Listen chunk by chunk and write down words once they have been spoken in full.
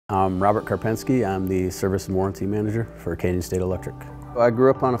I'm Robert Karpensky. I'm the Service and Warranty Manager for Kansas State Electric. I grew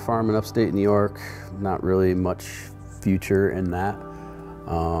up on a farm in upstate New York. Not really much future in that.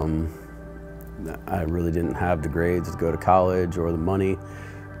 I really didn't have the grades to go to college or the money,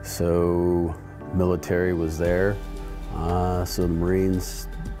 so military was there. So the Marines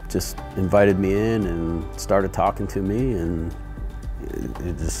just invited me in and started talking to me, and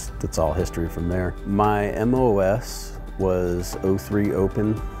it's all history from there. My MOS was 03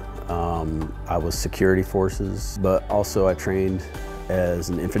 Open. I was security forces, but also I trained as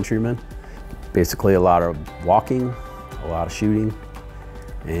an infantryman. Basically a lot of walking, a lot of shooting,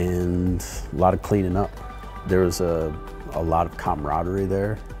 and a lot of cleaning up. There was a lot of camaraderie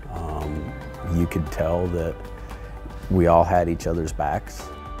there. You could tell that we all had each other's backs.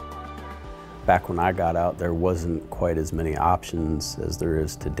 Back when I got out, there wasn't quite as many options as there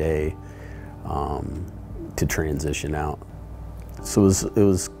is today to transition out. So it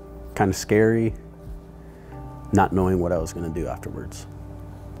was kind of scary not knowing what I was going to do afterwards.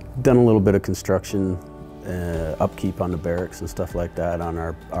 Done a little bit of construction, upkeep on the barracks and stuff like that on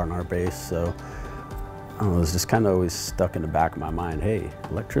our base. So I was just kind of always stuck in the back of my mind, hey,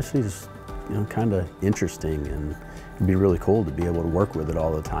 electricity is kind of interesting, and it'd be really cool to be able to work with it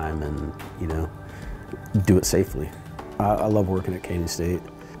all the time and do it safely. I love working at Kansas State.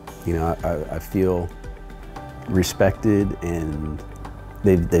 I feel respected, and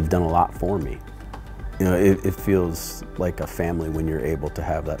they've done a lot for me. It feels like a family when you're able to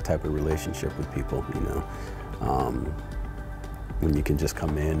have that type of relationship with people. When you can just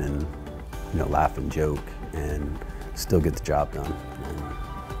come in and laugh and joke and still get the job done.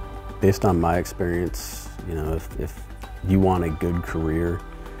 Based on my experience, if you want a good career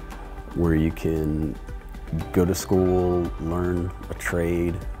where you can go to school, learn a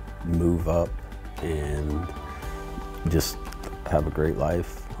trade, move up, and just have a great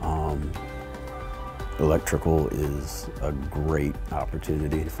life, electrical is a great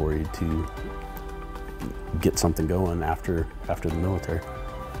opportunity for you to get something going after the military.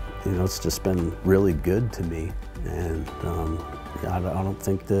 It's just been really good to me, and I don't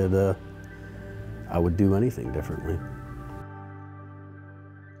think that I would do anything differently.